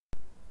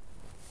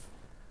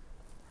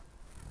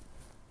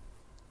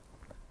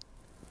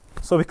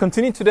So we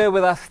continue today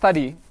with our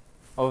study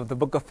of the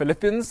book of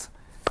Philippians,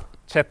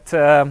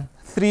 chapter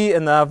 3,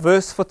 and our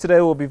verse for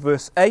today will be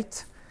verse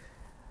 8.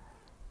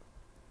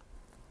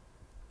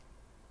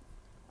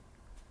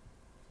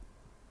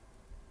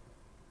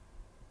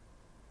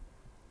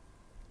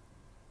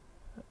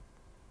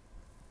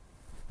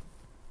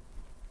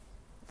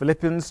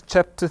 Philippians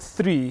chapter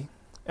 3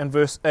 and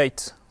verse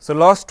 8. So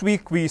last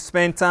week we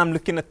spent time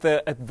looking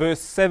at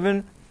verse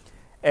 7,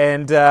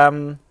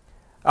 and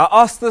I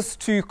asked us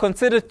to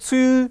consider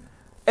two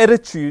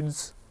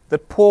attitudes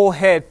that Paul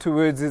had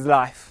towards his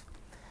life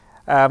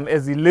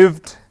as he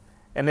lived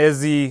and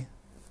as he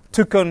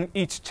took on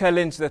each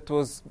challenge that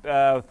was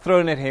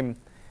thrown at him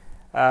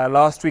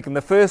last week. And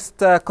the first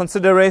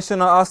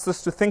consideration I asked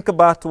us to think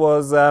about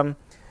was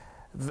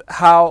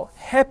how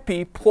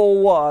happy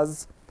Paul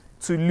was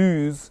to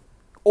lose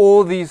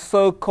all these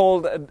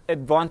so-called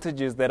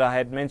advantages that I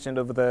had mentioned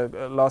over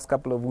the last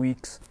couple of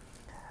weeks.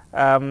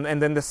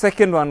 And then the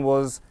second one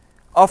was,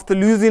 after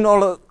losing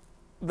all of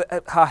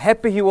how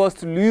happy he was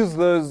to lose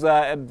those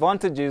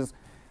advantages,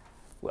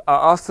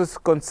 I asked us to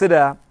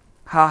consider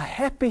how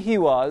happy he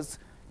was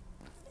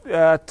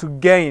to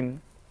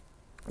gain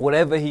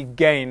whatever he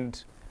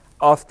gained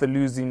after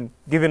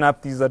giving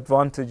up these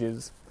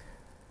advantages.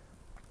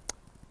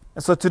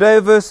 And so today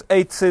verse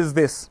 8 says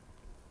this: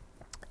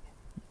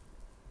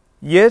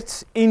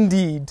 "Yet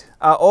indeed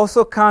I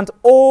also count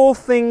all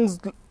things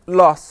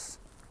loss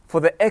for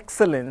the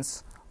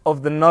excellence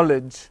of the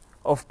knowledge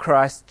of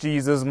Christ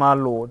Jesus my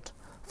Lord,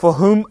 for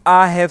whom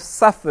I have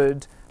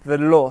suffered the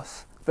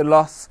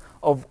loss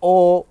of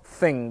all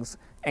things,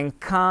 and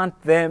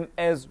count them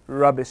as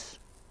rubbish,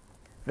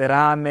 that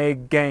I may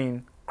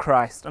gain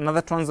Christ."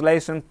 Another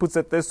translation puts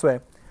it this way: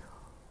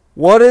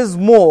 "What is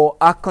more,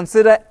 I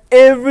consider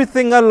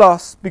everything a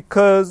loss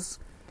because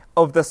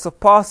of the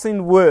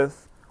surpassing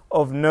worth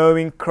of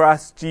knowing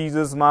Christ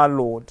Jesus my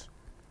Lord,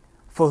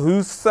 for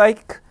whose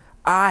sake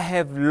I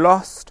have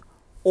lost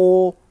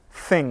all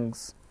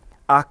things.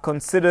 I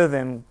consider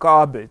them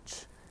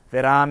garbage,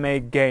 that I may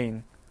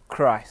gain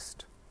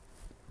Christ."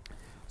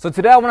 So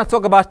today I want to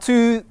talk about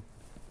two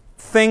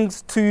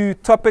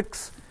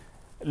topics,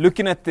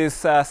 looking at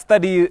this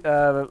study in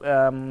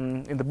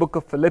the book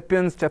of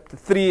Philippians, chapter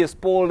 3,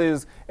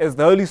 as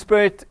the Holy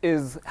Spirit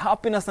is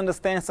helping us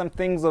understand some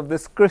things of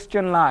this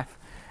Christian life.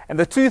 And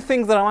the two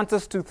things that I want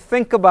us to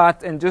think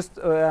about and just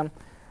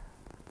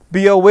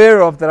be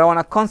aware of, that I want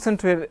to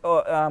concentrate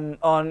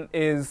on,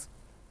 is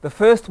the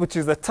first, which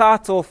is the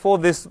title for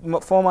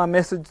my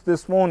message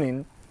this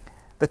morning,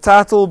 the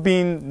title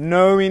being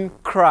Knowing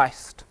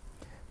Christ.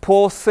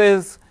 Paul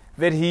says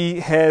that he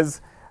has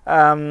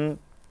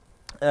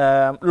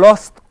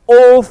lost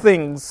all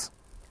things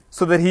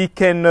so that he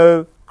can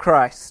know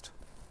Christ,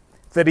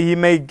 that he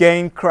may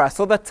gain Christ.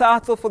 So the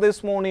title for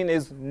this morning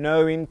is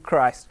Knowing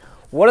Christ.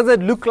 What does it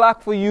look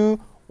like for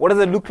you? What does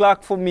it look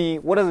like for me?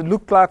 What does it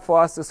look like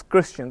for us as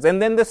Christians? And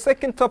then the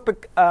second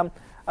topic,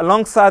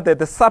 alongside that,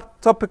 the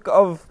subtopic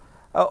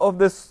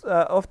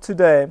of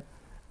today,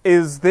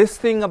 is this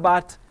thing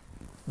about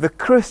the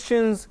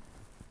Christian's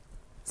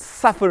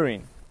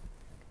suffering.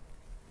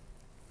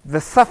 The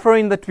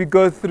suffering that we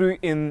go through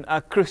in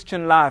our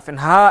Christian life, and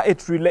how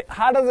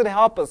does it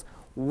help us?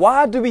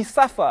 Why do we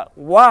suffer?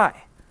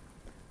 Why?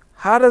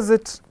 Why does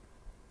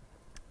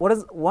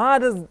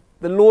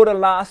the Lord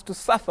allow us to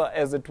suffer,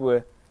 as it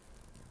were?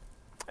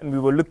 And we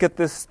will look at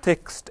this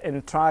text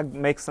and try to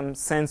make some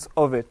sense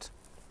of it.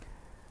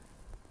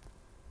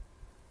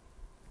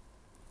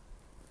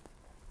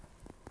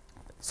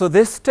 So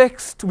this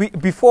text,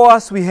 before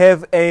us we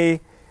have a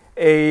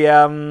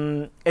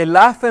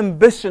life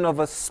ambition of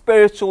a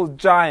spiritual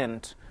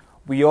giant.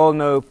 We all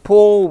know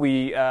Paul.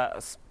 We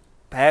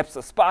perhaps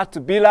aspire to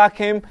be like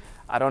him.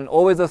 I don't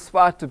always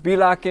aspire to be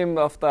like him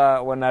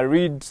when I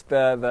read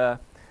the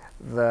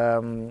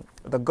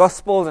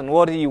Gospels and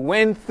what he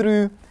went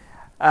through.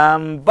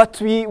 But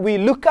we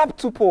look up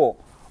to Paul.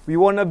 We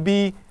want to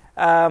be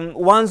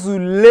ones who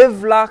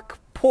live like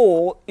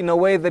Paul in a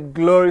way that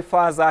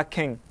glorifies our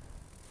King.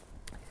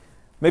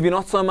 Maybe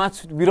not so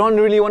much. We don't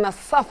really want to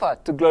suffer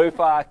to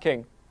glorify our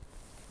King.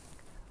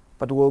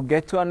 But we'll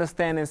get to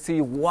understand and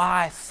see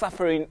why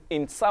suffering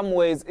in some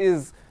ways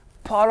is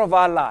part of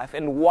our life,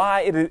 and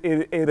why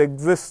it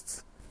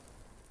exists,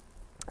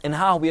 and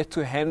how we are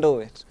to handle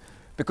it.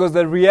 Because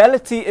the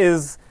reality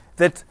is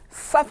that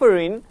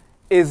suffering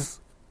is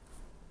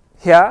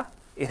here,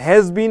 it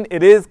has been,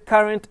 it is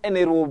current, and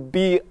it will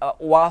be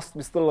whilst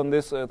we're still on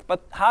this earth.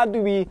 But how do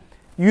we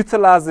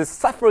utilize this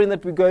suffering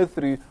that we go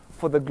through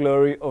for the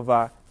glory of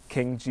our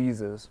King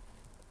Jesus?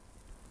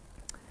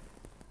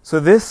 So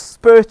this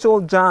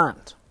spiritual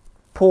giant,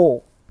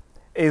 Paul,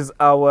 is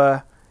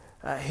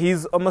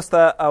he's almost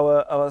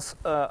our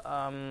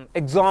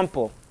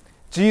example.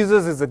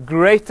 Jesus is a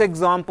great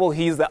example.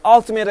 He's the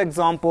ultimate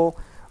example.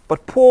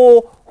 But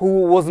Paul,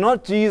 who was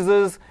not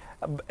Jesus,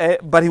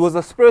 but he was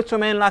a spiritual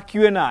man like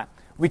you and I,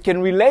 we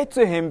can relate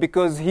to him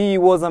because he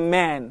was a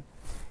man.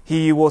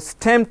 He was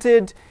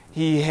tempted.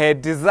 He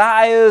had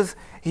desires.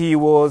 He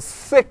was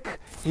sick.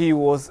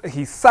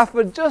 He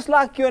suffered just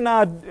like you and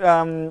I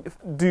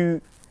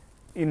do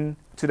in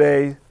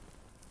today,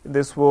 in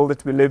this world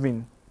that we live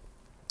in.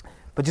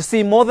 But you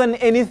see, more than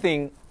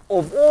anything,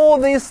 of all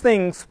these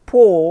things,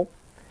 Paul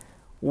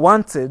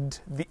wanted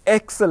the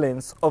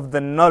excellence of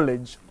the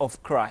knowledge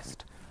of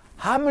Christ.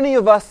 How many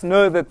of us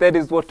know that that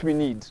is what we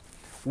need?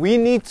 We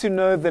need to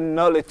know the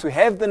knowledge, to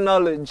have the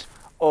knowledge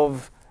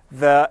of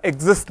the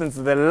existence,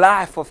 the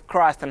life of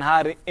Christ, and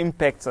how it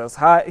impacts us,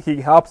 how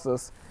He helps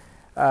us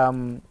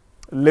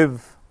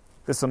live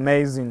this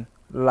amazing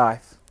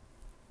life.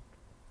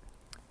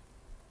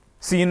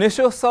 See,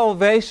 initial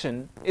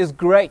salvation is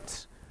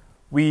great.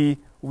 We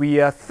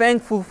are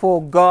thankful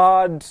for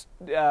God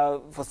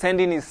for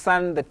sending His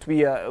Son, that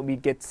we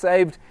get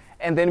saved,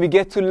 and then we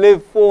get to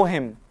live for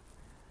Him.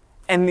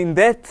 And in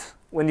that,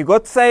 when you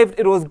got saved,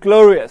 it was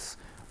glorious.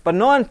 But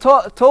no one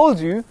told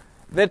you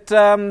that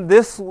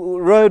this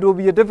road will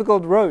be a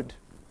difficult road.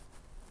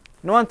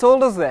 No one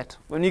told us that.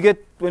 When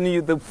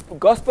the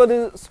gospel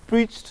is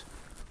preached,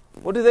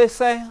 what do they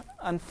say?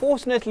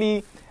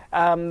 Unfortunately,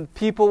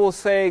 people will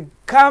say,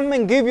 "Come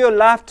and give your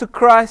life to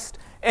Christ,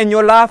 and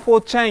your life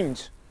will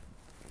change."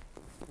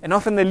 And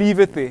often they leave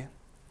it there.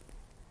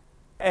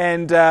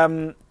 And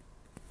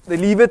they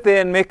leave it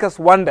there and make us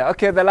wonder,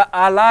 okay,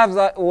 our lives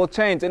will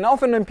change. And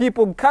often when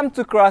people come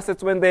to Christ,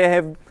 it's when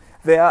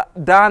they are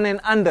down and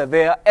under.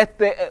 They are at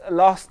the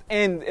last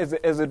end,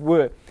 as it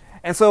were.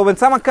 And so when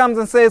someone comes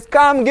and says,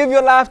 "Come, give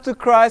your life to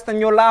Christ, and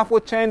your life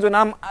will change," when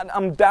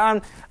I'm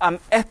down, I'm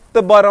at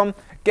the bottom,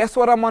 guess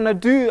what I'm going to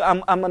do?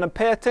 I'm going to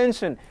pay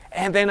attention.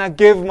 And then I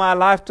give my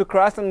life to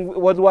Christ, and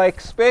what do I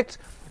expect?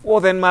 Well,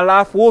 then my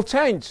life will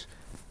change.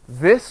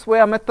 This,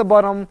 where I'm at the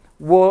bottom,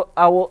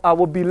 I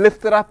will be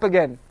lifted up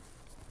again.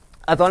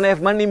 I don't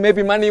have money,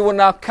 maybe money will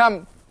now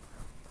come.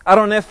 I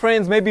don't have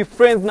friends, maybe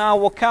friends now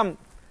will come.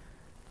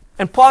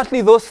 And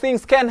partly those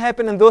things can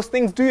happen, and those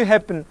things do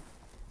happen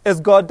as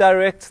God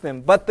directs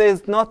them. But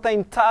there's not the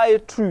entire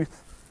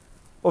truth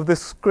of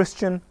this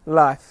Christian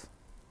life.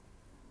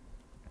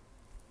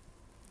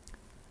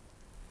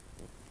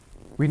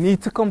 We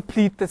need to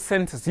complete the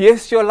sentence.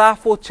 Yes, your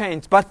life will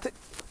change, but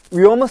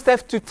we almost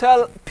have to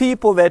tell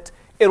people that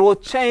it will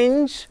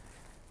change,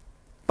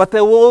 but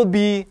there will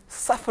be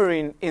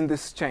suffering in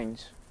this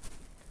change.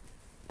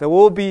 There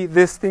will be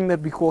this thing that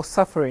we call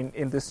suffering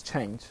in this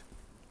change.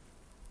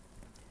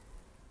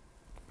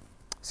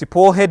 See,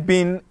 Paul had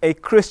been a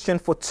Christian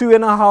for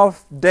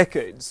 2.5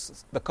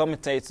 decades, the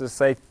commentators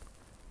say,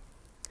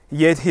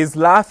 yet his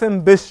life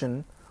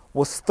ambition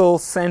was still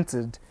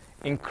centered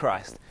in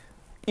Christ.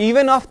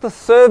 Even after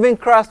serving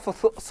Christ for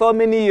so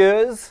many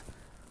years,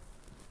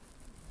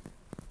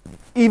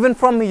 even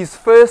from his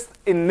first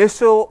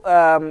initial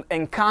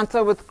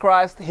encounter with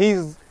Christ,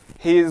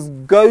 his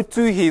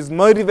go-to, his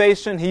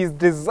motivation, his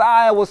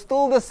desire was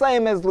still the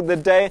same as the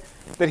day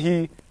that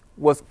he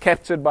was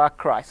captured by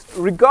Christ.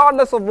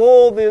 Regardless of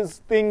all these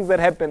things that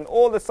happened,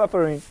 all the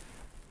suffering,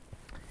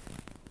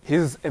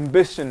 his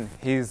ambition,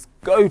 his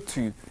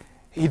go-to,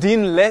 he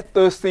didn't let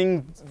those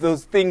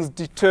things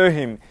deter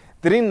him.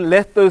 They didn't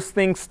let those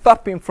things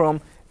stop him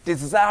from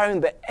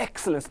desiring the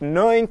excellence,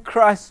 knowing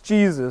Christ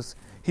Jesus,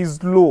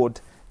 his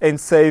Lord and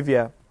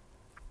Savior.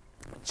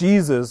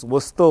 Jesus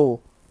was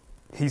still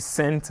his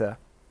center.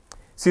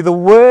 See, the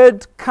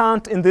word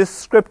count in this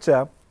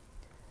scripture,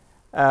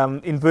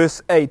 in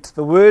verse 8,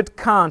 the word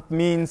count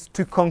means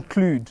to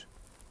conclude.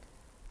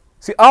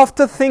 See,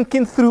 after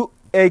thinking through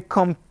a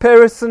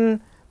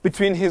comparison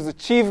between his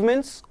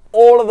achievements,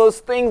 all of those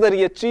things that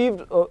he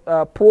achieved,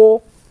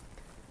 Paul,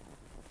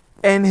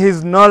 and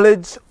his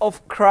knowledge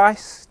of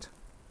Christ,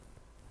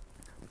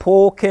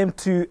 Paul came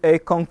to a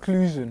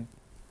conclusion.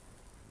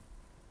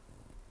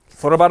 He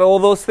thought about all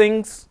those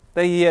things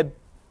that he had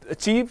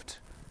achieved,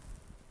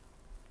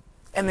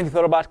 and then he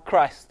thought about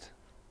Christ,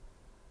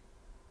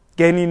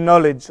 gaining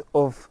knowledge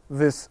of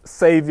this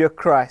Savior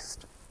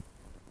Christ.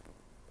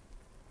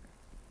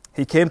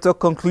 He came to a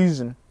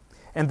conclusion,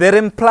 and that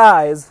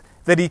implies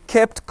that he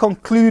kept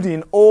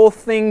concluding all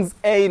things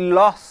a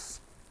loss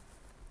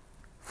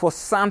for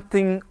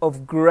something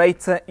of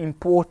greater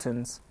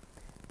importance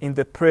in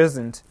the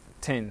present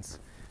tense.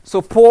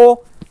 So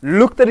Paul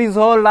looked at his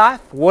whole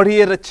life, what he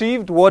had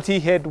achieved, what he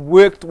had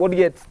worked, what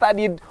he had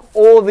studied,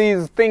 all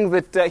these things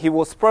that he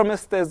was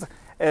promised as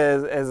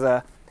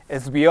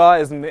we are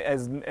as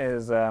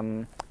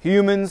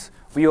humans.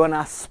 We want to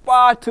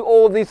aspire to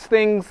all these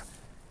things,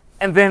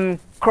 and then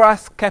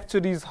Christ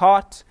captured his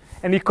heart,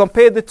 and he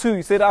compared the two.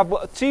 He said, "I've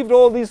achieved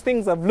all these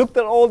things, I've looked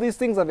at all these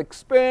things, I've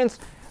experienced,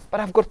 but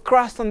I've got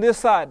Christ on this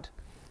side."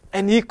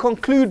 And he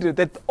concluded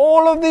that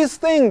all of these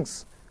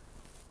things,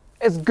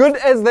 as good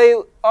as they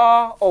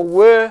are or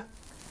were,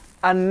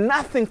 are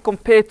nothing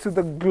compared to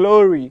the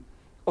glory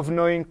of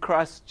knowing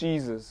Christ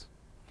Jesus.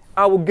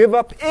 I will give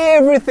up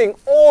everything,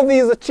 all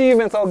these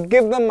achievements, I'll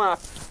give them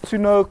up to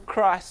know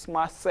Christ,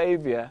 my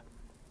Savior.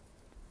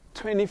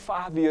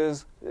 25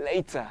 years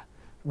later,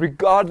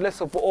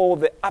 regardless of all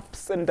the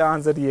ups and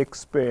downs that he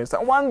experienced.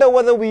 I wonder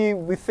whether we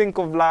think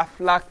of life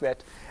like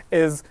that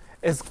as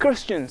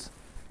Christians.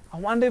 I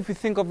wonder if we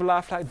think of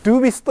life like, do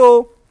we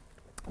still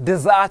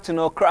desire to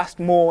know Christ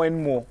more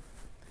and more?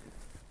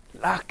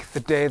 Like the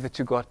day that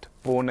you got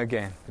born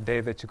again, the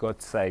day that you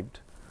got saved.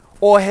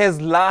 Or has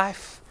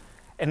life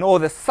and all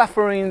the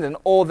sufferings and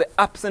all the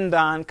ups and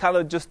downs kind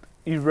of just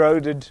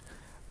eroded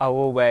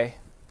our way,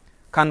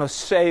 kind of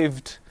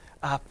shaved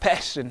our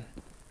passion?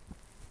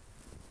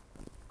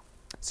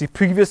 See,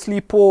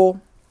 previously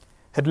Paul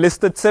had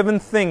listed 7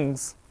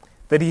 things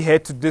that he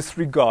had to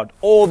disregard,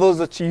 all those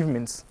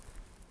achievements.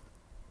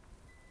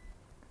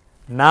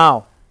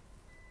 Now,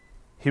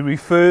 he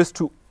refers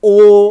to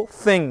all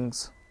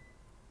things.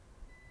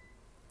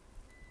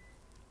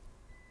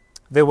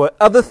 There were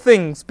other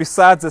things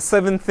besides the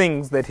 7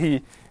 things that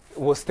he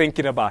was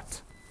thinking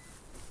about.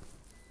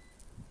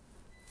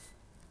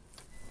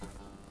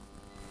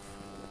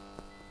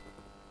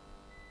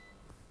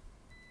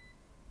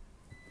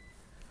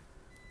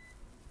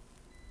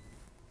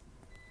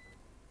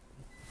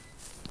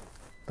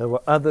 There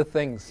were other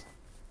things.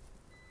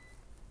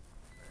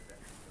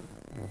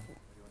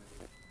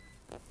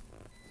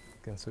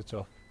 Can switch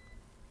off.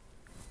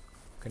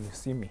 Can you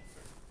see me?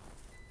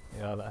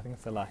 Yeah, I think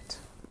it's the light.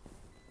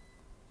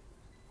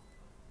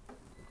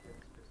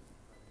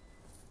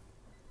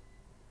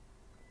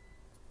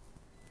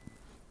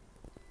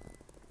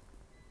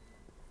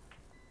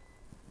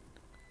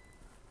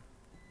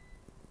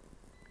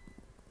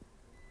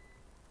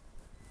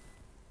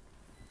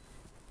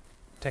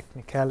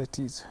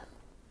 Technicalities.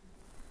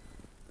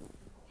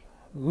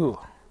 Ooh.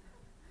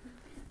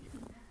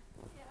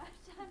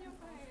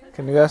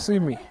 Can you guys see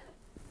me?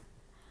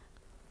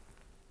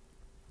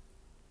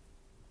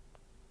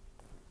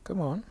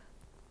 Come on.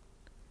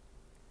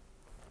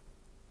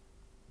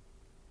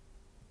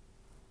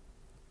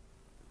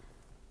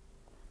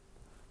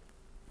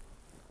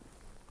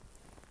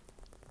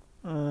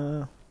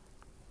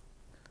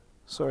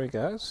 Sorry,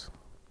 guys.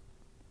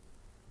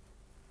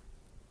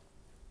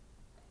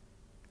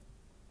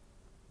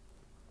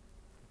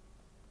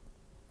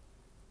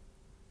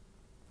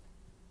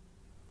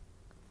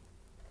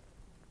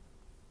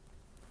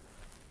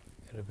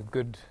 It'd be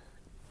good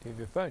to have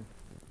your phone.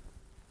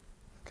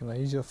 Can I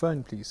use your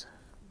phone, please?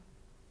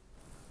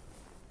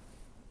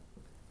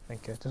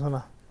 Thank you. Just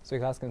wanna, so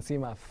you guys can see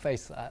my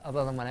face.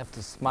 Otherwise, I'm gonna have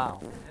to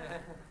smile.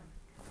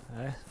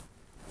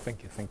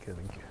 Thank you.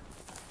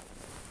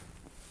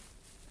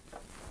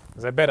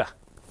 Is that better?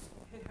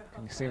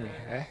 Can you see me?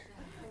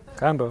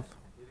 Kind of.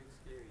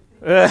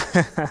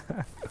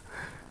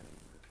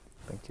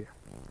 Thank you.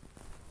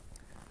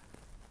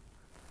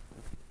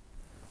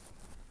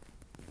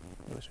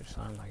 This should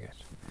sound like it.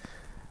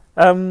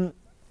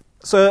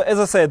 So, as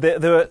I said, there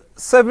were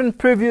 7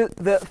 previous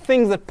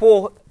things that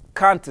Paul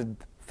counted,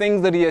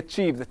 things that he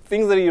achieved, the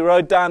things that he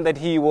wrote down that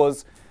he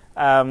was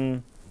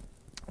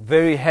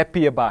very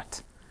happy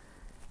about.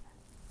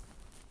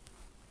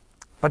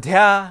 But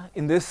here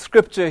in this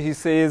scripture, he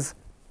says,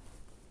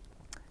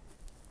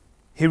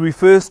 he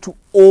refers to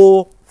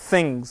all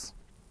things.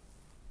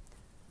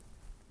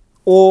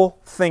 All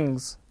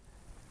things.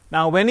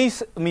 Now, when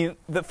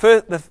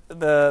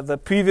the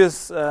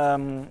previous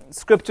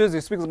scriptures, he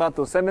speaks about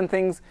those 7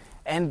 things,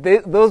 and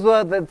those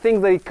were the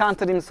things that he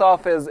counted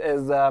himself as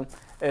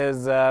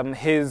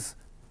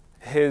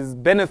his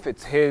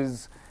benefits,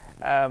 his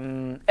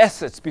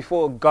assets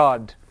before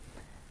God.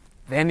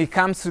 Then he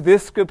comes to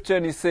this scripture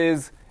and he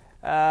says,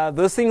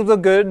 those things are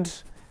good.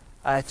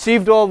 I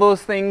achieved all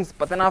those things,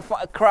 but then I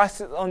find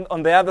Christ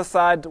on the other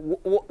side.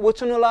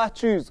 Which one will I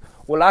choose?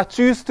 Will I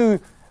choose to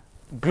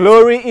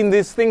glory in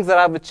these things that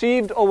I've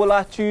achieved, or will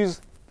I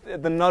choose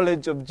the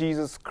knowledge of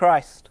Jesus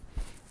Christ?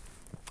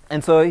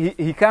 And so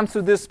he comes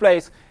to this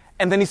place,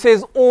 and then he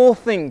says all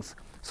things.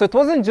 So it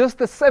wasn't just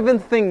the 7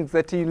 things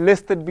that he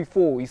listed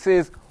before. He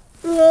says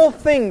all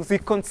things. He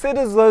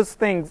considers those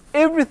things,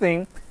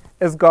 everything,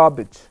 as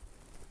garbage,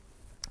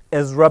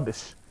 as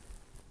rubbish.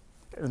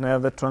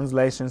 Another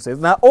translation says.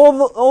 Now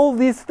all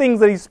these things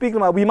that he's speaking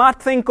about, we might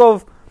think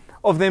of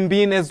them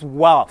being as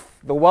wealth,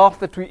 the wealth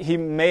that he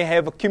may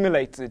have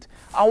accumulated.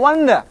 I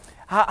wonder,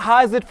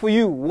 how is it for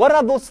you? What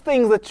are those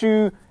things that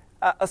you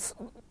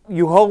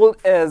hold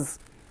as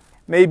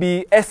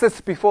maybe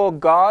assets before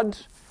God?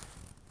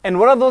 And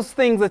what are those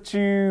things that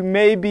you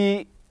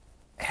maybe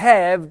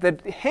have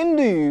that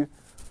hinder you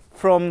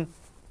from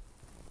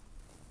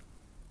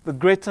the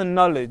greater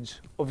knowledge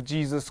of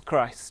Jesus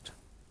Christ?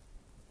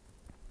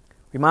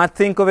 We might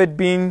think of it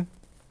being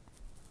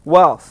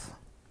wealth.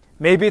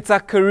 Maybe it's a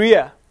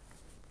career.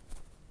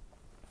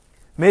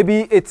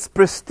 Maybe it's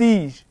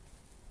prestige.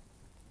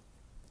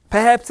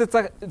 Perhaps it's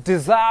a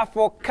desire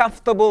for a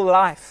comfortable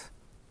life.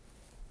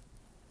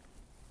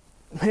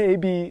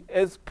 Maybe,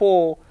 as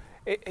Paul,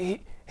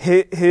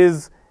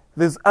 there's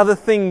other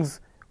things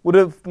would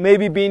have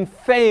maybe been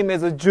fame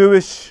as a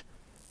Jewish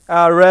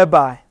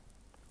rabbi.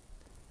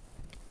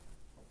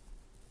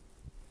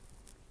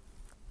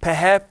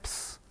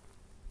 Perhaps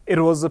it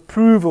was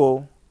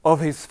approval of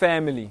his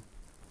family.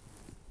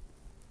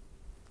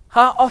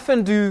 How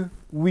often do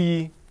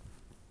we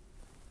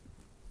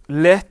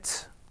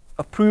let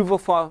approval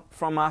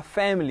from our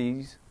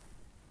families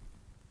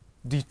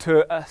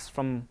deter us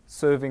from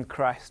serving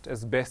Christ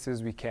as best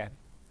as we can?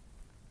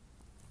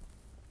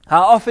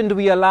 How often do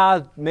we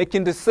allow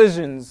making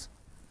decisions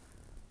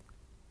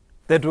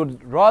that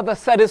would rather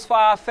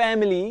satisfy our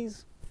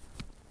families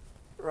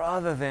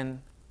rather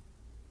than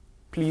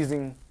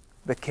pleasing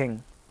the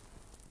King?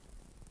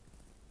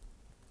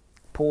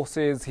 Paul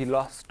says he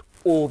lost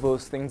all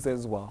those things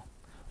as well.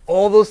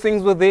 All those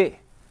things were there.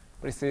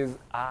 But he says,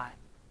 I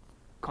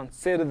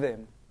consider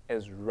them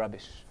as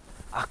rubbish.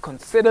 I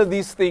consider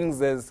these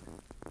things as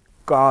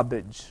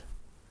garbage.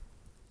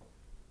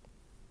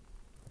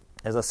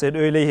 As I said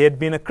earlier, he had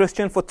been a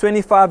Christian for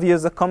 25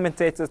 years, the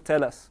commentators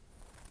tell us.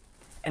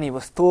 And he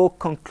was still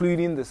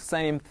concluding the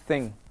same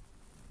thing.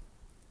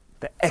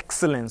 The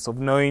excellence of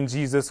knowing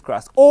Jesus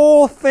Christ.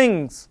 All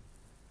things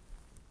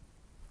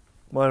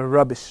were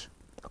rubbish,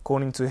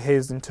 according to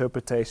his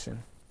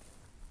interpretation.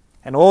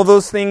 And all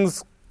those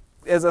things,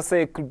 as I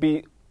say, could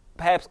be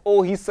perhaps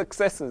all his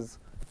successes.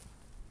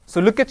 So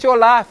look at your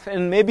life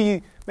and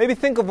maybe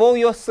think of all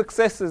your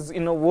successes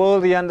in a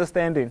worldly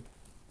understanding.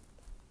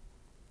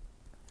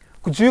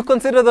 Could you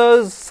consider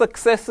those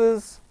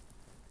successes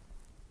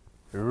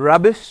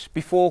rubbish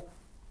before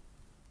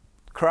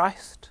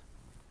Christ?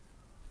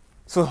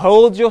 So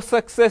hold your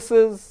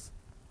successes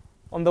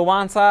on the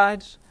one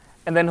side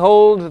and then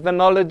hold the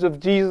knowledge of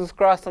Jesus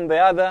Christ on the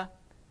other.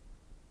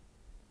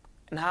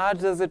 And how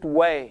does it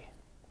weigh?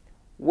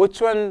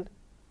 Which one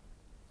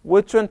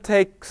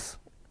takes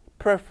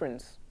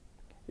preference?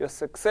 Your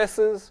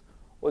successes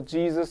or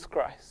Jesus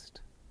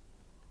Christ?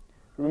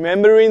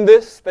 Remembering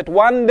this, that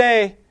one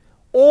day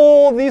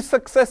all these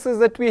successes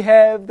that we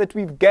have, that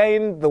we've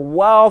gained, the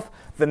wealth,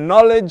 the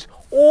knowledge,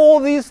 all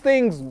these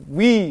things,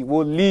 we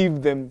will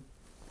leave them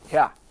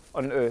here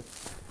on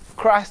earth.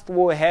 Christ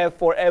will have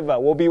forever.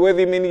 We'll be with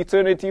him in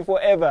eternity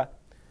forever.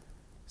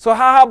 So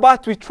how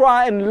about we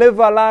try and live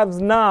our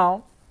lives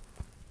now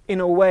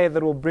in a way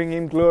that will bring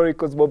him glory,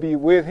 because we'll be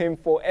with him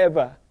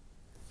forever.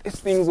 These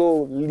things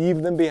will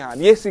leave them behind.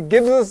 Yes, it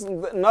gives us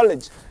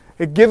knowledge.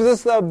 It gives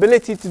us the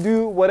ability to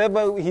do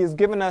whatever he has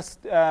given us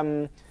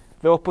the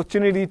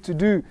opportunity to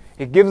do.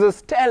 It gives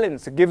us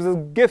talents. It gives us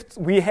gifts.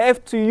 We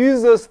have to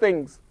use those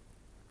things.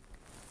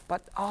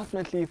 But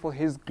ultimately for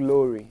his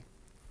glory.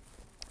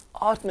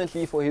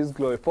 Ultimately for his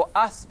glory. For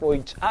us, for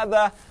each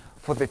other,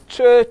 for the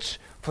church,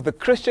 for the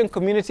Christian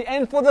community,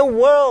 and for the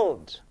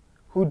world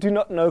who do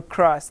not know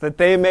Christ, that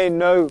they may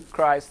know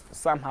Christ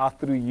somehow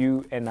through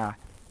you and I.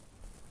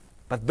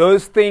 But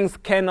those things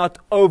cannot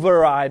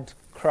override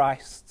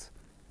Christ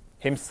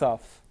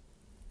himself.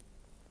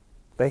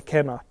 They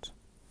cannot.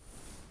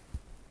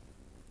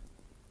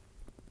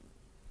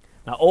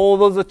 Now, all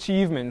those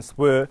achievements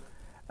were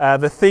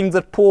the things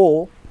that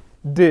Paul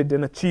did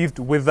and achieved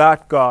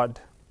without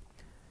God.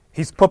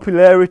 His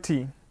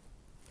popularity,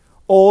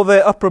 all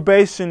the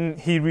approbation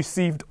he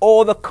received,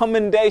 all the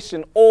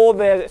commendation, all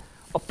the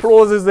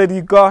applauses that he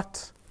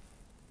got,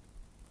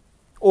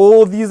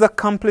 all these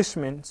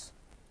accomplishments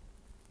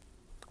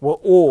were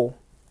all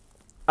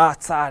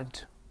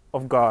outside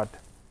of God.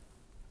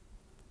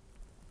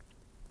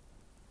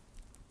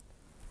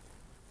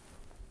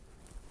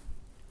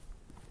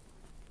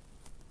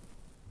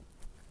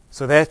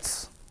 So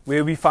that's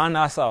where we find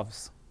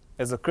ourselves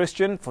as a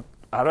Christian. For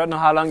I don't know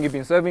how long you've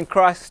been serving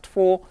Christ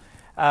for.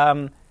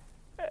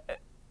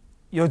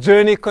 Your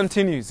journey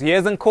continues. He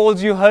hasn't called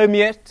you home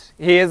yet.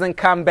 He hasn't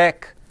come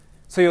back.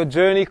 So your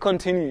journey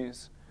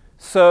continues.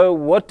 So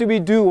what do we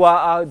do while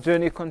our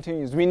journey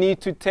continues? We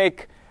need to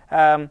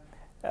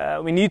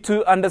we need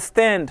to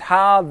understand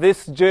how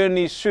this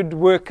journey should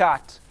work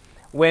out.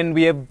 When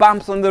we have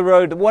bumps on the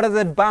road, what is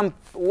that bump?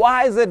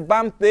 Why is that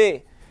bump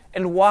there?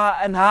 And why?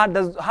 And how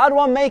do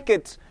I make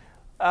it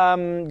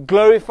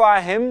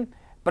glorify him?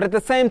 But at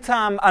the same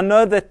time, I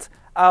know that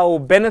I will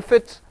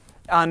benefit.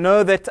 I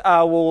know that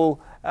I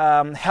will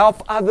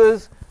help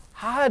others.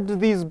 How do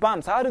these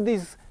bumps, how do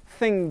these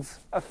things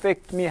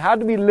affect me? How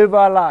do we live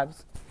our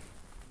lives?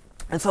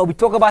 And so we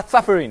talk about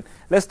suffering.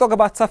 Let's talk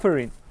about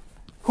suffering.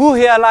 Who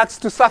here likes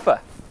to suffer?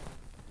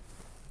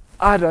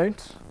 I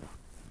don't.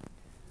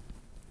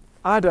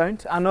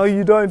 I know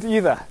you don't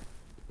either.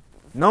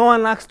 No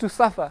one likes to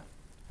suffer.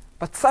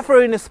 But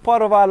suffering is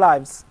part of our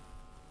lives.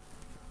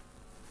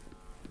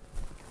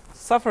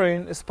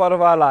 Suffering is part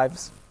of our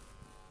lives.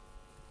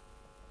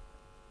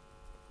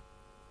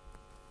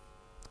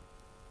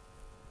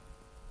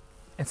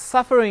 And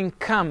suffering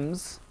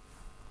comes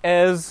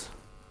as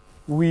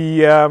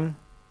we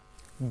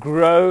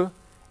grow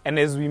and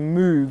as we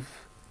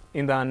move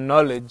in our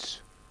knowledge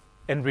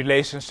and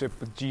relationship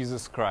with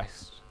Jesus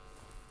Christ.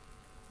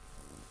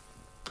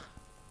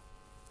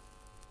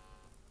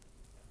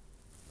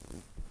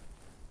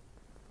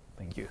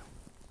 Thank you.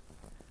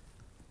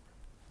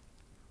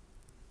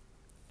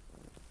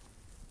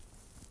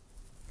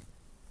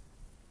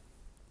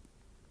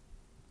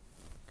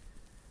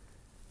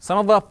 Some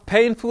of the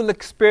painful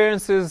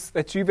experiences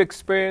that you've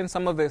experienced,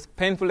 some of the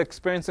painful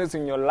experiences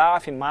in your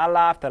life, in my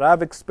life that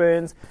I've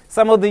experienced,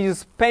 some of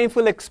these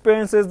painful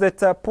experiences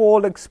that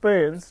Paul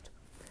experienced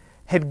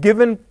had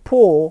given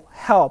Paul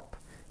help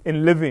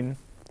in living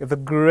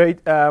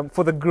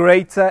for the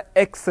greater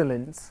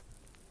excellence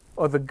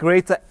or the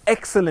greater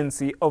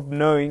excellency of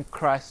knowing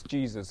Christ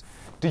Jesus.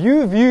 Do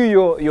you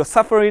view your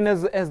suffering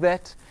as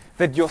that?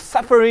 That your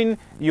suffering,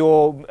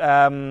 your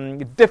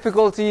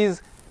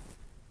difficulties,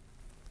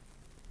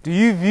 do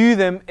you view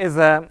them as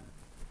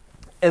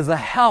a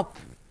help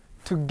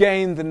to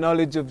gain the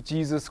knowledge of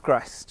Jesus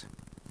Christ?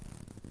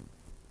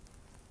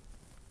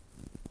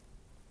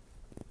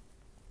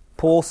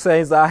 Paul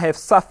says, I have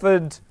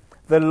suffered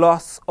the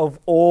loss of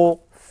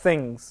all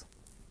things.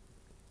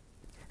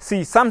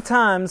 See,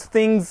 sometimes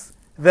things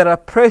that are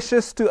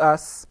precious to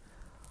us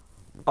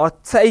are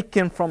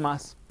taken from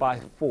us by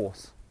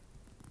force.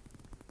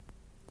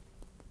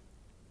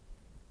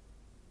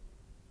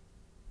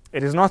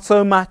 It is not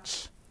so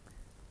much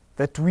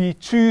that we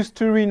choose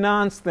to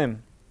renounce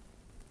them.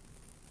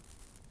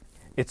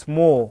 It's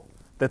more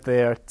that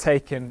they are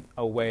taken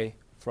away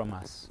from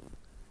us.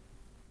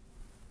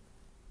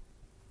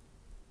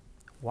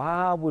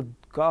 Why would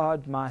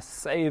God, my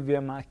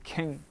Savior, my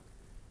King,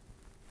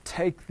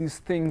 take these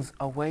things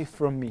away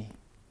from me?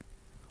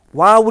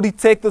 Why would He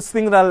take those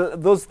things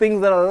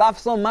that I love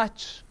so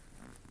much,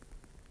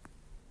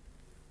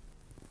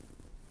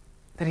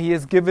 that He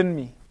has given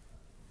me?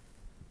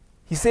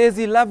 He says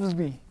He loves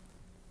me.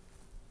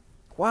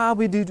 Why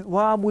would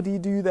He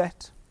do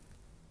that?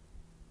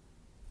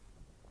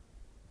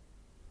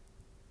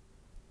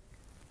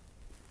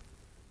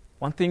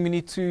 One thing we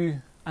need to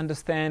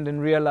understand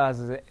and realize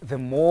is that the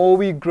more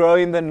we grow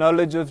in the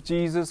knowledge of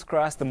Jesus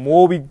Christ, the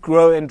more we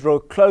grow and draw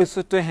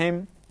closer to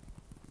Him,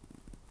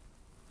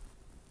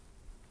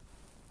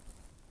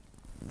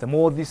 the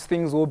more these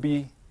things will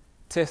be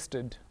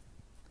tested.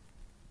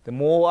 The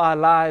more our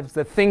lives,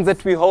 the things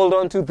that we hold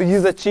on to,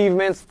 these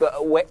achievements,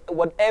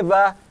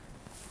 whatever,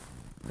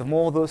 the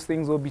more those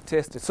things will be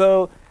tested.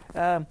 So,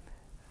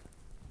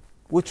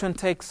 which one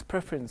takes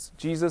preference?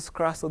 Jesus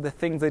Christ or the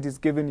things that He's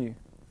given you?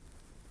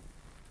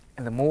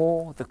 And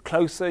the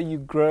closer you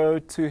grow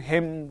to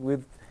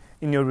Him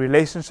in your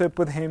relationship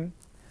with Him,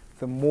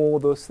 the more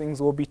those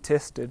things will be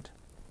tested.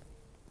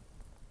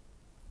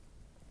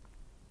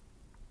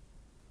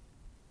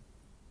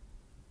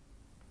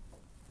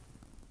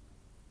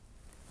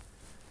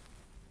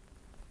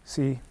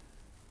 See,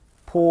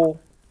 Paul,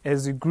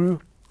 as he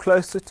grew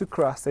closer to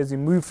Christ, as he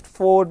moved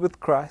forward with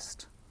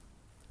Christ,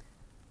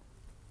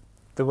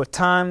 there were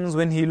times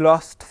when he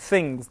lost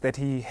things that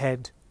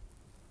had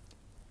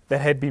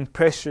been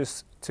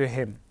precious to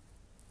him.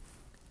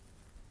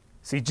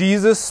 See,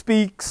 Jesus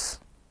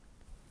speaks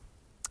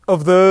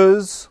of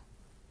those.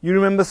 You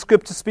remember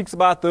Scripture speaks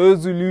about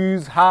those who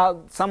lose.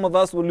 Some of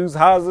us will lose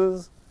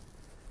houses.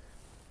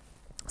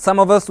 Some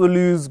of us will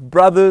lose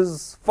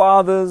brothers,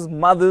 fathers,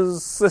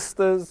 mothers,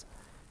 sisters.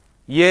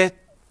 Yet,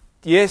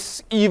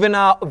 yes, even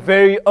our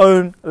very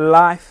own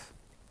life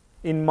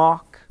in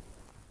Mark.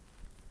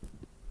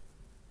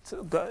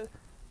 So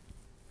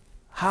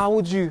how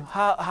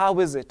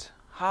is it?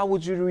 How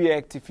would you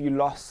react if you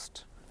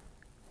lost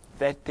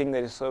that thing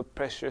that is so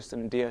precious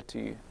and dear to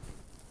you?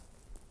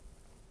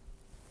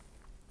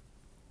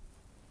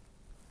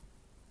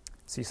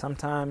 See,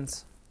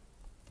 sometimes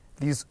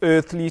these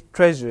earthly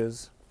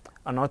treasures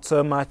are not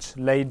so much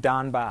laid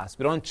down by us.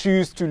 We don't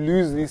choose to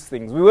lose these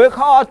things. We work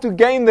hard to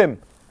gain them.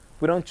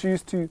 We don't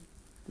choose to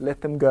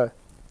let them go.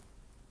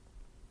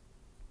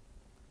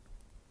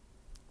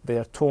 They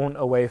are torn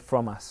away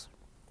from us.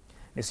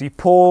 You see,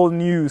 Paul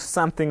knew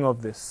something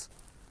of this.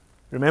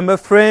 Remember,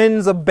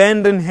 friends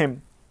abandoned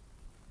him.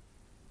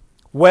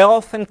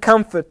 Wealth and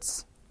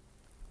comforts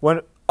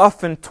were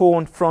often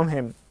torn from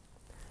him.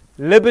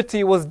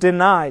 Liberty was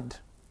denied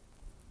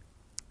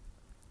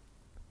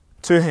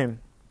to him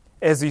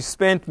as he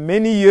spent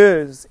many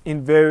years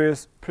in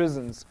various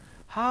prisons.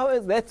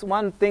 That's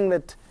one thing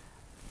that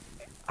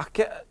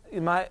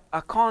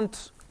I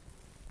can't,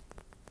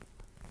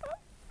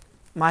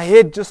 my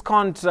head just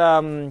can't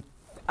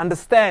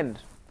understand.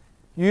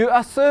 You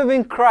are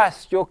serving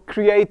Christ, your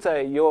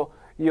Creator,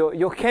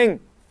 your King.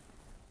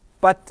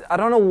 But I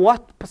don't know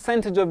what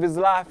percentage of his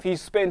life he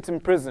spent in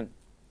prison.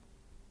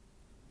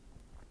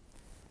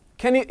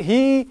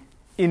 He,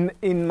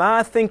 in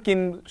my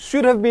thinking,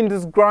 should have been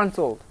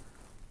disgruntled.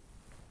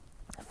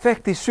 In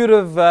fact, he should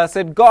have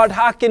said, God,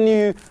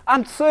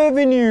 I'm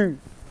serving you.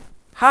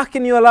 How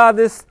can you allow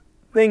this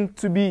thing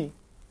to be?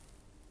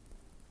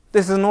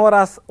 This is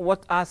not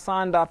what I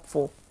signed up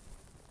for.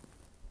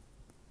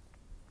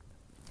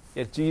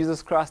 Yet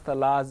Jesus Christ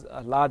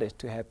allowed it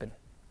to happen.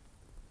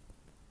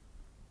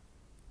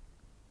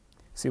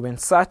 See, when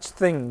such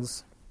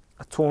things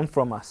are torn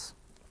from us,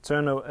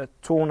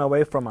 torn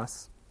away from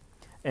us,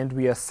 and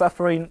we are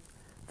suffering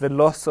the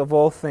loss of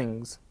all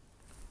things,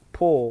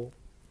 Paul,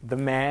 the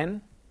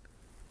man,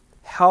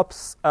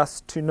 helps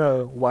us to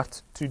know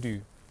what to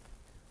do.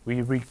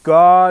 We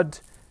regard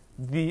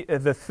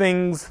the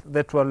things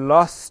that were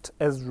lost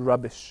as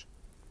rubbish.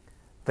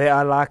 They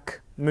are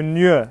like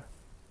manure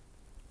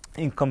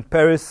in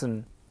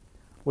comparison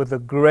with the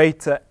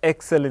greater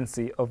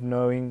excellency of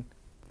knowing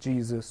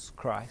Jesus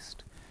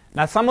Christ.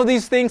 Now, some of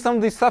these things, some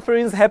of these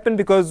sufferings happen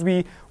because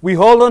we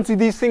hold on to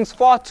these things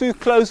far too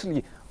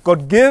closely.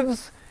 God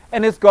gives,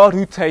 and it's God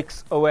who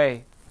takes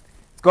away.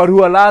 It's God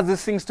who allows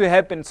these things to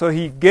happen. So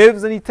He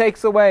gives and He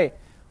takes away.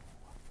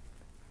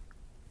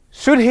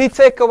 Should He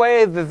take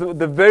away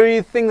the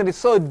very thing that is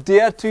so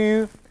dear to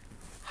you,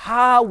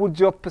 how would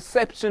your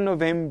perception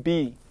of Him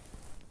be?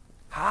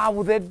 How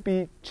would that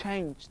be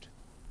changed?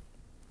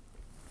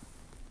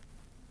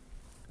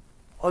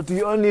 Or do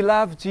you only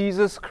love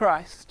Jesus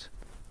Christ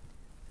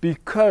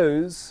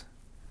because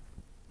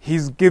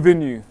He's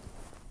given you?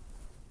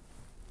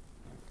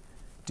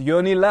 Do you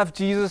only love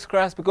Jesus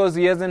Christ because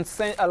He hasn't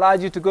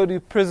allowed you to go to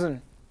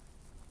prison?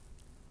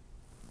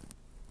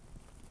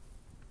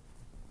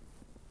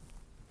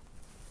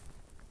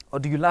 Or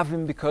do you love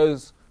Him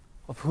because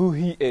of who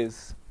He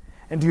is?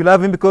 And do you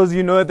love Him because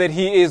you know that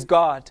He is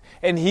God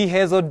and He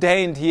has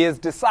ordained, He has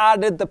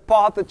decided the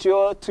path that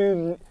you're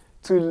to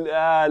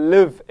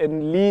live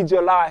and lead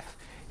your life?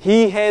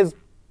 He has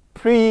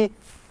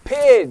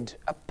prepared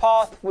a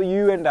path for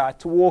you and I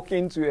to walk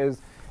into,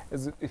 as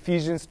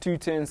Ephesians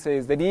 2:10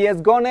 says, that He has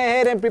gone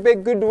ahead and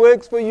prepared good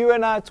works for you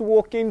and I to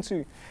walk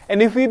into.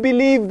 And if we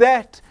believe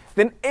that,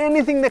 then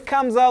anything that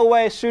comes our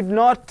way should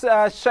not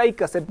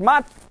shake us. It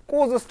might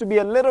cause us to be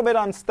a little bit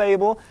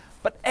unstable,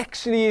 but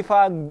actually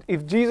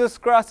if Jesus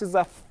Christ is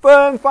a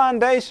firm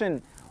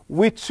foundation,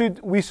 we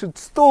should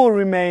still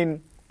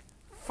remain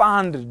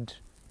founded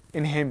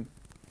in Him.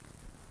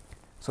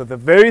 So the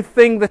very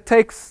thing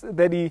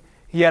that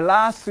He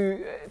allows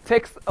to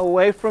takes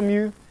away from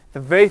you, the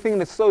very thing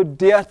that's so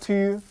dear to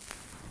you,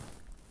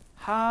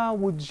 how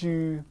would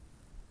you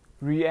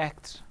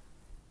react?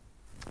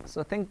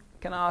 So can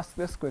I ask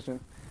this question?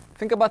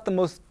 Think about the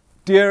most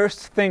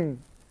dearest thing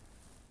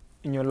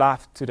in your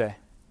life today.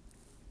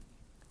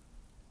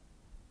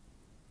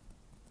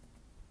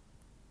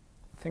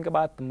 Think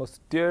about the most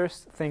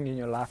dearest thing in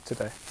your life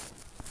today.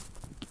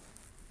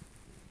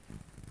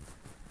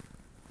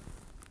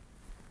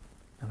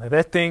 And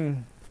that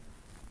thing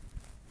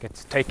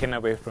gets taken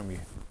away from you.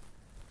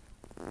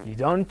 You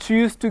don't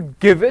choose to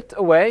give it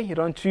away. You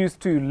don't choose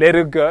to let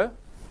it go.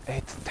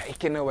 It's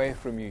taken away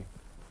from you.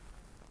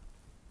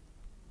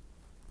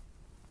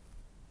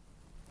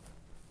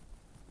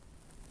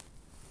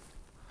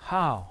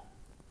 How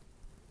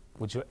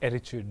would your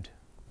attitude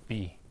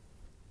be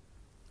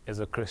as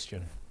a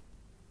Christian?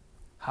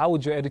 How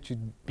would your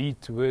attitude be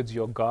towards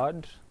your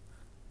God,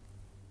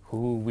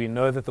 who we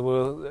know that the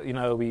world,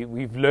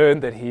 we've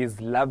learned that He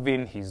is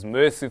loving, He's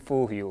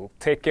merciful, He'll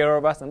take care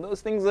of us, and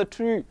those things are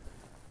true.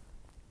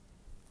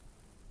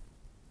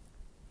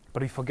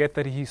 But we forget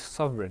that He's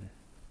sovereign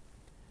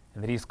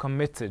and that He's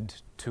committed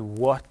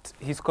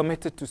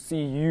to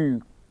see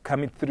you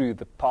coming through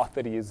the path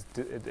that He has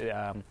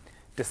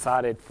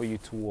decided for you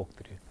to walk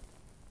through.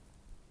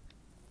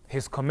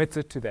 He's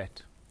committed to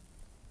that.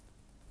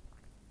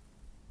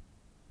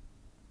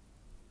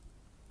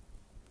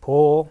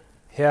 Paul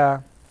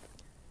here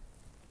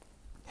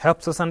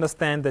helps us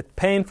understand that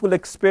painful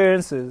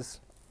experiences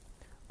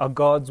are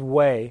God's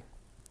way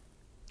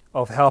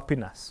of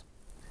helping us.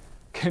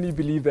 Can you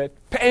believe that?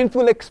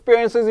 Painful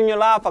experiences in your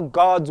life are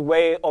God's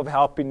way of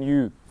helping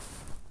you,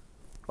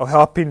 of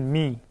helping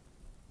me.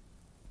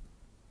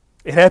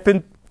 It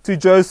happened to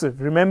Joseph.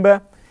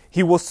 Remember,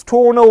 he was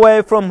torn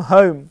away from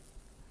home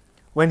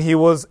when he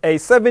was a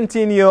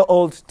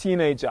 17-year-old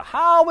teenager.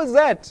 How was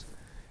that?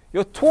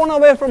 You're torn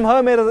away from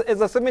home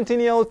as a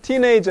 17-year-old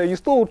teenager. You're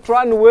still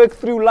trying to work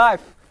through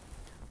life.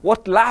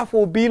 What life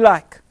will be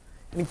like.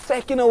 And it's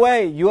taken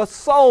away. You are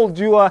sold.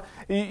 You're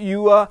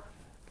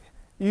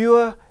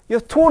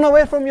torn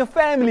away from your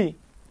family.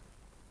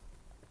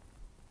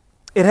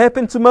 It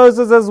happened to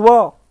Moses as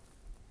well.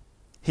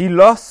 He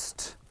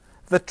lost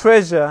the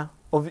treasure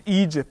of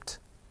Egypt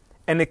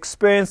and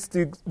experienced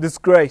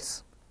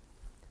disgrace.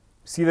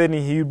 See that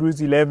in Hebrews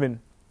 11.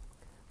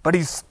 But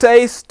his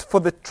taste for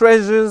the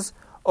treasures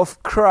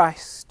of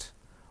Christ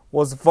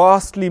was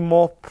vastly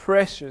more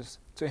precious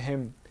to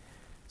him.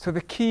 So the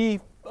key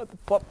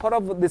part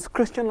of this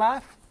Christian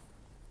life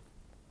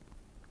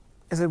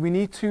is that we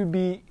need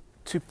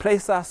to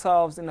place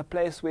ourselves in a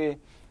place where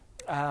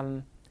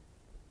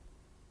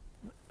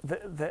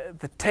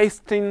the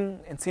tasting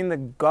and seeing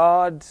that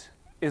God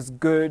is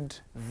good,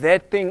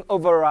 that thing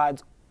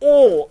overrides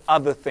all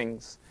other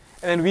things.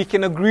 And we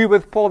can agree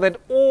with Paul that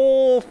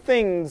all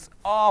things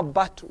are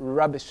but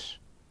rubbish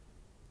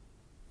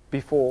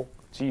before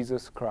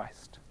Jesus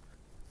Christ.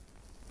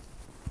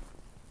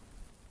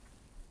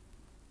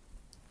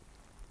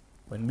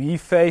 When we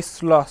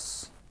face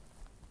loss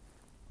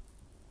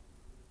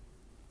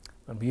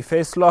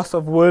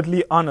of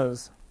worldly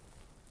honors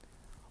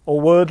or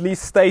worldly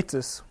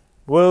status,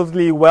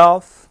 worldly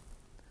wealth,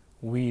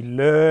 we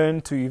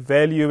learn to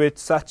evaluate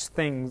such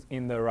things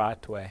in the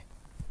right way.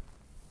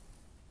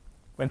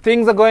 When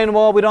things are going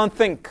well, we don't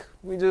think.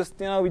 We just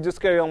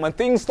carry on. When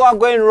things start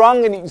going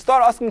wrong, and you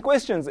start asking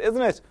questions,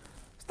 isn't it?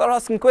 Start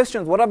asking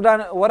questions. What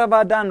have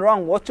I done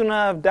wrong? What shouldn't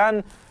I have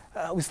done?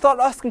 We start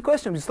asking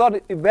questions. We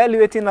start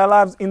evaluating our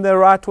lives in the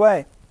right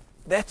way.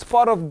 That's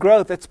part of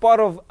growth. That's part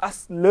of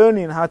us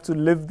learning how to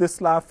live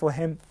this life for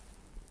Him.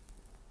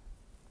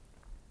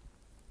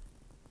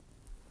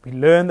 We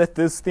learn that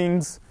these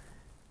things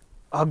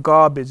are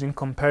garbage in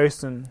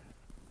comparison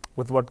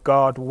with what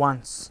God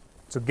wants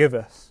to give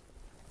us,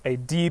 a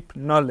deep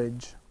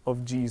knowledge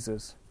of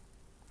Jesus.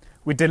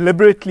 We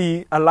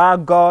deliberately allow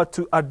God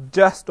to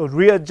adjust or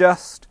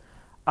readjust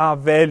our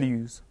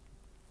values.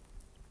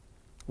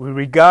 We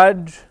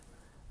regard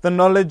the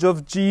knowledge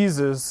of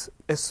Jesus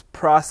as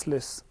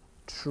priceless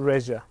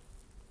treasure.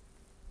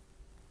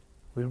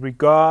 We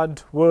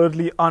regard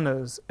worldly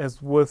honors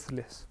as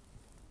worthless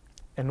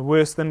and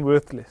worse than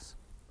worthless.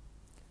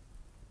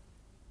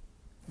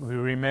 We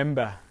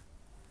remember,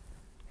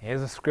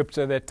 here's a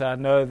scripture that I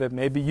know that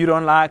maybe you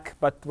don't like,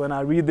 but when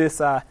I read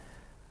this, I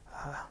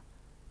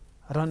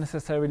don't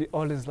necessarily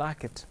always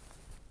like it.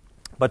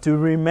 But to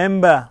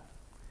remember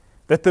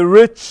that the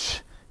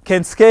rich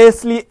can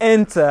scarcely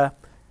enter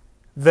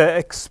the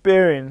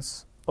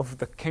experience of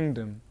the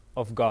kingdom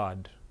of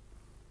God.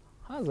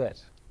 How's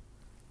that?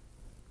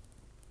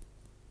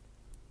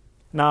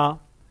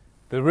 Now,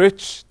 the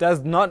rich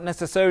does not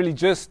necessarily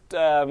just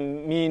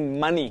mean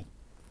money.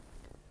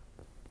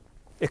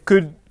 It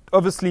could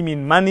obviously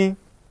mean money,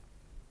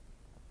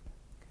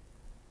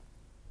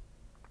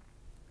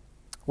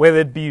 whether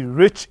it be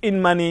rich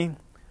in money,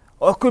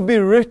 or it could be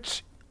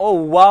rich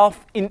or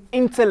wealth in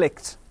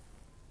intellect,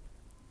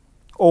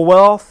 or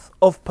wealth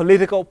of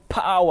political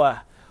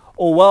power,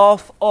 or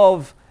wealth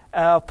of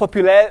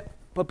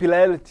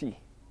popularity.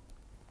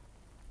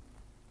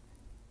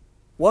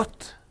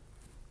 What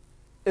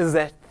is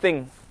that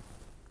thing?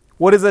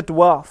 What is that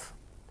wealth?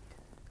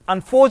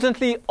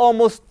 Unfortunately,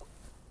 almost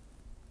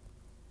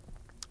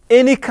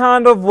any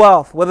kind of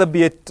wealth, whether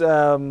be it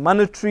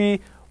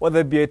monetary,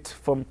 whether be it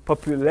from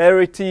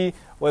popularity,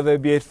 whether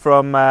be it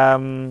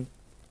from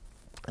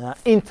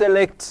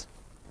intellect,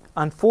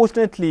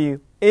 unfortunately,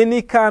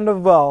 any kind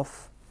of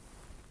wealth,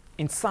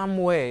 in some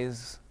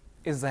ways,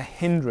 is a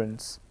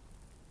hindrance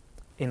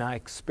in our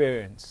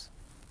experience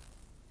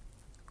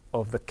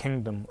of the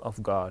kingdom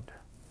of God.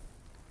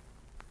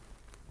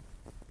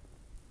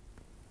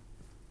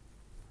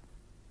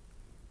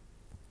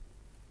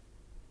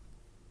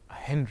 A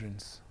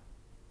hindrance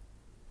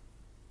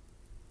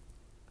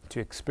to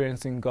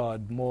experiencing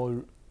God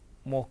more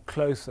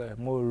closer,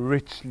 more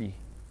richly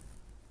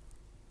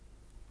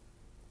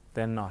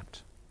than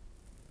not.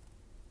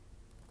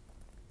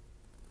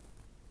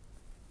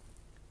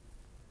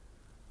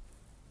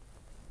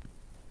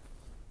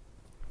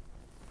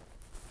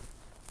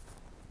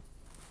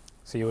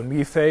 See, when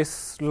we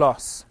face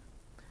loss,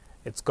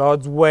 it's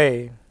God's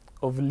way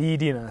of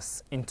leading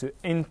us into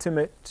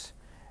intimate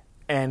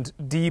and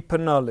deeper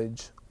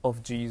knowledge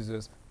of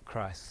Jesus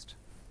Christ.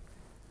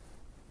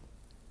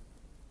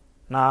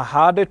 Now,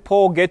 how did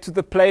Paul get to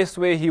the place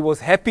where he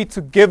was happy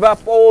to give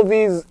up all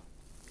these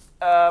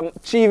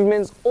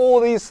achievements, all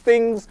these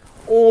things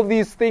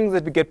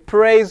that we get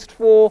praised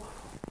for?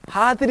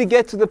 How did he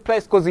get to the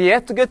place? Because he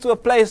had to get to a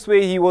place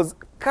where he was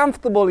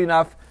comfortable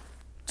enough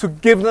to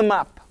give them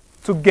up,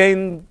 to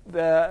gain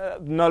the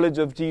knowledge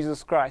of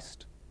Jesus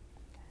Christ.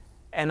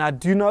 And I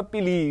do not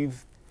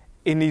believe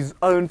in his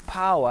own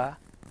power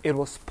it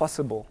was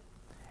possible.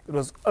 It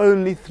was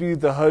only through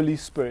the Holy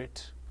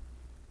Spirit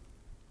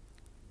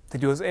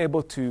that he was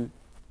able to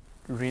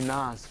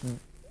renounce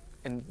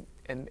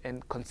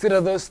and consider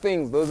those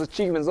things, those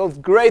achievements, those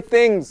great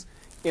things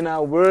in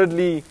our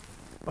worldly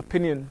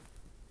opinion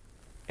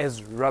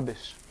as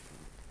rubbish.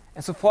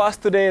 And so for us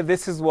today,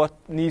 this is what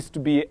needs to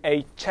be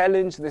a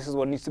challenge. This is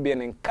what needs to be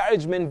an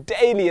encouragement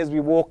daily as we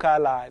walk our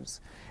lives,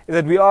 is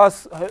that we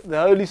ask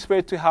the Holy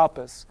Spirit to help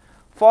us.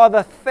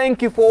 Father,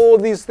 thank you for all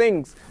these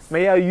things.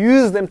 May I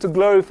use them to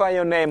glorify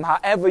your name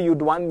however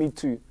you'd want me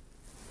to.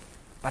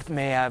 But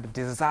may I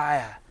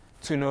desire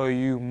to know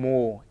you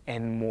more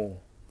and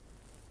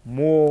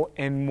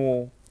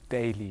more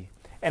daily.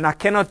 And I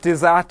cannot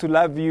desire to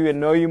love you and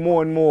know you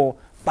more and more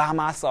by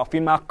myself.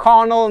 In my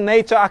carnal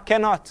nature, I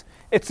cannot.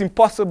 It's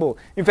impossible.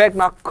 In fact,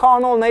 my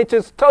carnal nature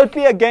is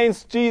totally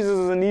against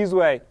Jesus and his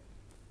way.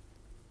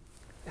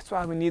 That's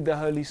why we need the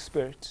Holy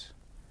Spirit.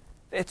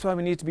 That's why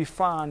we need to be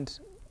found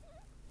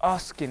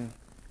asking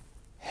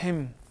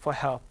him for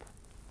help.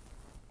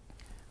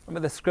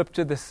 Remember the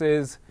scripture that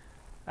says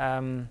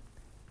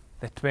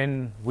that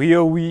when we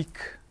are weak,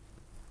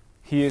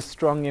 he is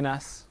strong in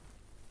us.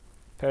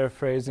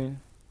 Paraphrasing.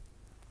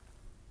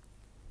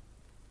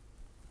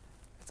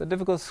 It's a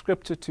difficult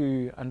scripture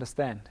to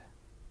understand,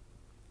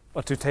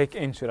 or to take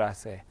in, should I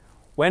say.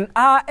 When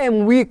I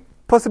am weak,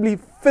 possibly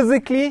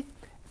physically,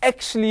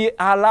 actually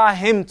I allow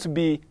him to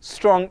be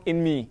strong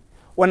in me.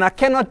 When I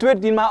cannot do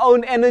it in my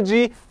own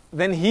energy,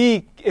 then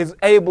he is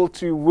able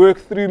to work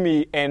through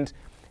me and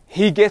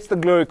he gets the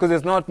glory because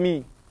it's not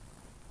me.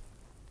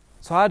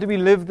 So how do we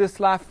live this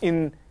life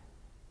in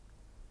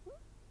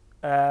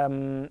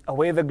a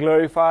way that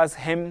glorifies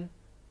him,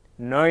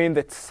 knowing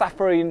that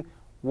suffering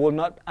will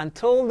not,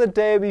 until the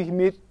day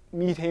we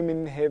meet him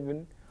in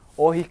heaven,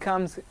 or he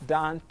comes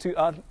down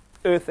to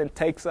earth and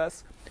takes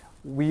us,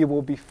 we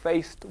will be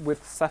faced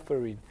with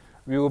suffering.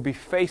 We will be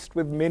faced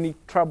with many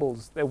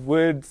troubles. The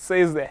word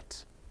says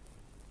that.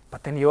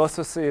 But then he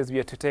also says we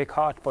are to take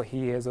heart, for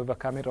he has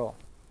overcome it all.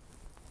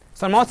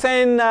 So I'm not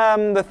saying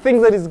the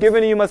things that he's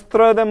given you must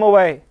throw them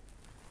away.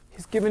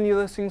 He's given you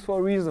those things for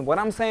a reason. What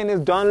I'm saying is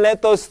don't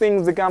let those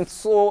things become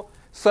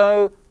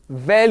so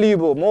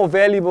valuable, more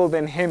valuable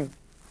than him,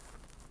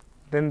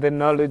 than the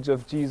knowledge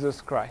of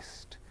Jesus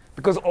Christ.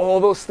 Because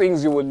all those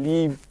things you will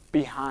leave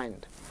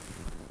behind.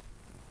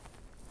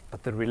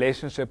 But the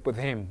relationship with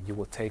him you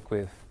will take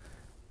with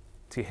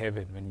to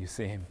heaven when you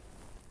see him.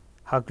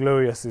 How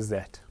glorious is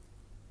that?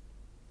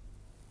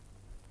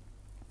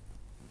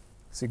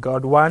 See,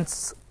 God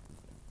wants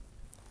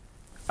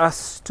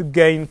us to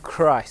gain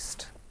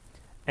Christ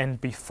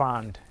and be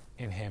found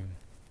in him.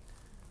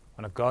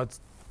 One of God's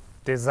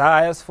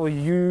desires for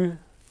you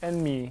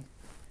and me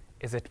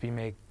is that we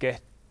may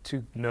get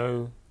to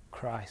know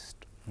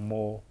Christ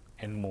more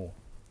and more.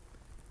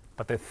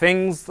 But the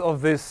things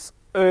of this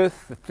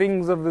earth, the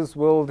things of this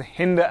world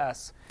hinder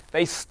us.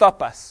 They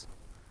stop us.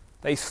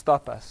 They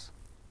stop us.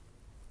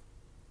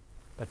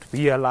 But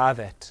we allow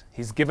that.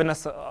 He's given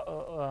us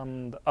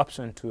the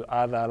option to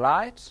either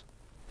allow it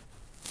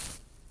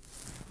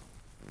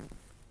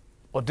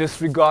or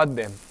disregard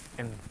them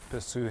and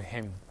pursue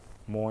him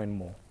more and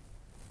more.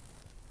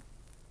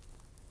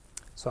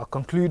 So I'll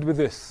conclude with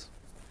this.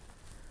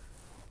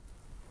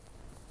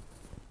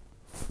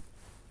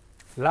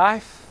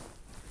 Life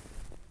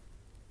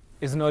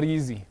is not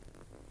easy.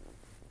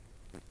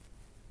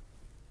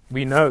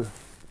 We know.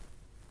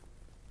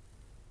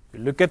 We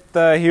look at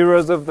the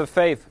heroes of the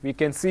faith, we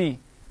can see.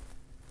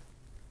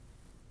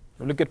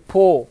 We look at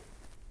Paul's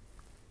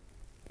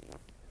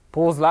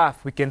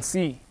life, we can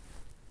see.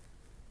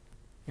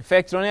 In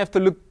fact, you don't have to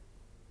look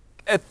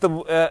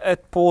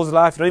at Paul's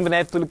life. You don't even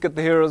have to look at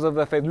the heroes of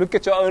the faith. Look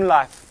at your own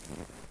life.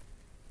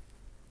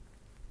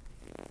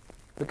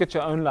 Look at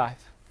your own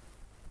life.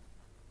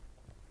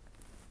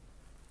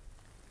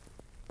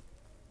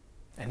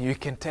 And you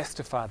can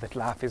testify that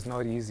life is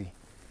not easy.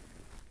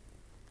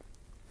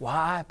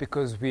 Why?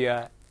 Because we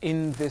are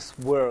in this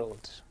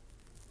world.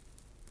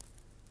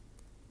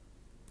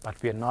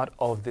 But we are not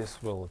of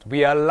this world.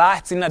 We are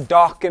lights in a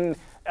darkened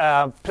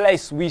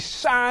place. We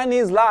shine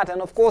his light.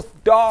 And of course,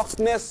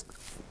 darkness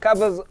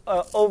covers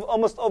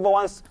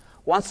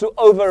wants to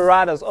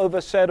override us,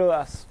 overshadow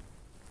us.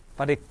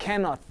 But it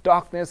cannot.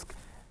 Darkness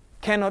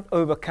cannot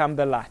overcome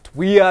the light.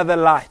 We are the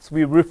light.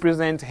 We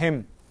represent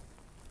him.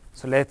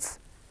 So let's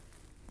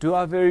do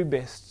our very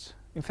best.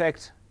 In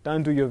fact,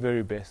 don't do your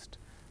very best.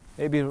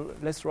 Maybe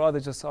let's rather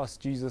just ask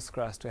Jesus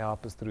Christ to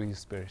help us through his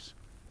Spirit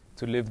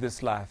to live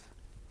this life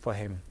for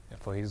him and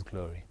for his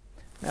glory.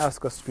 Now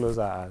ask us to close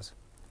our eyes.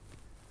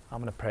 I'm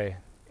going to pray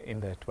in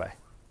that way.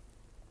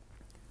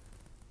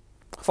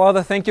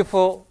 Father, thank you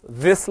for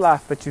this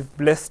life that you've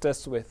blessed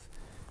us with.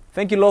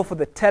 Thank you, Lord, for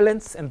the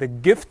talents and the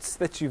gifts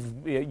that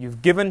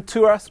you've given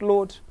to us,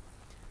 Lord.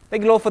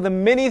 Thank you, Lord, for the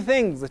many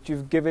things that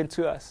you've given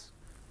to us.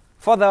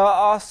 Father,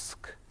 I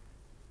ask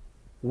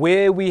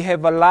where we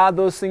have allowed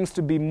those things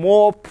to be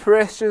more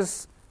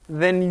precious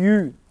than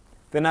you,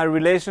 than our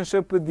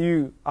relationship with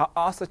you, I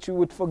ask that you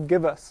would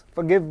forgive us.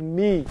 Forgive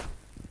me,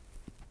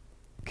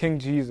 King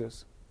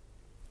Jesus.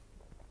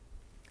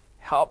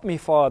 Help me,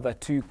 Father,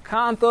 to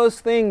count those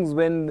things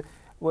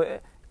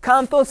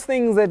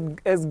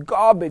as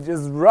garbage,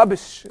 as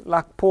rubbish,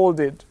 like Paul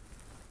did,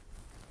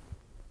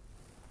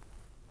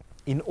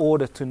 in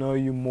order to know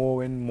you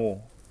more and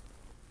more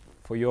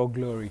for your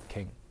glory,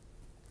 King.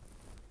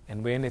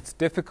 And when it's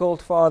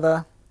difficult,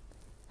 Father,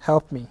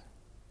 help me.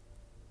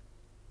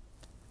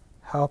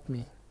 Help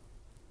me.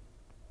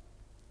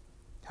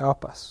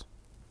 Help us.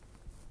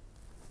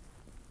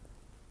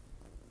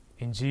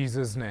 In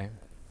Jesus' name.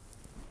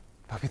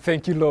 But we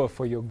thank you, Lord,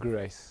 for your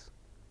grace.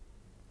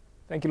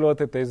 Thank you, Lord,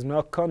 that there's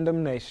no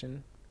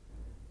condemnation,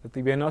 that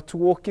we are not to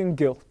walk in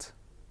guilt.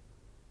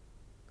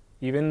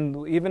 Even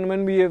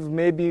when we have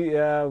maybe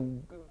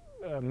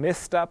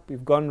messed up,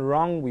 we've gone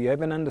wrong, we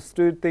haven't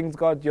understood things,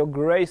 God, your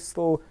grace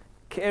still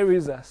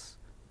carries us.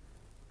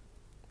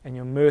 And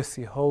your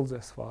mercy holds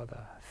us,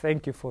 Father.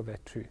 Thank you for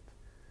that truth.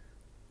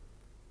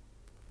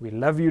 We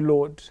love you,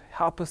 Lord.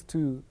 Help us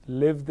to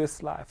live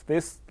this life,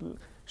 this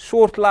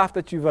short life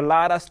that you've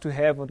allowed us to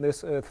have on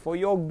this earth, for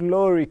your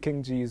glory,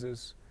 King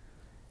Jesus,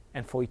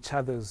 and for each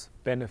other's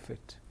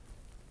benefit.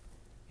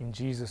 In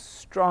Jesus'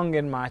 strong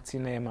and mighty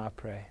name I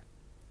pray.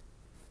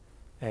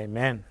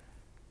 Amen.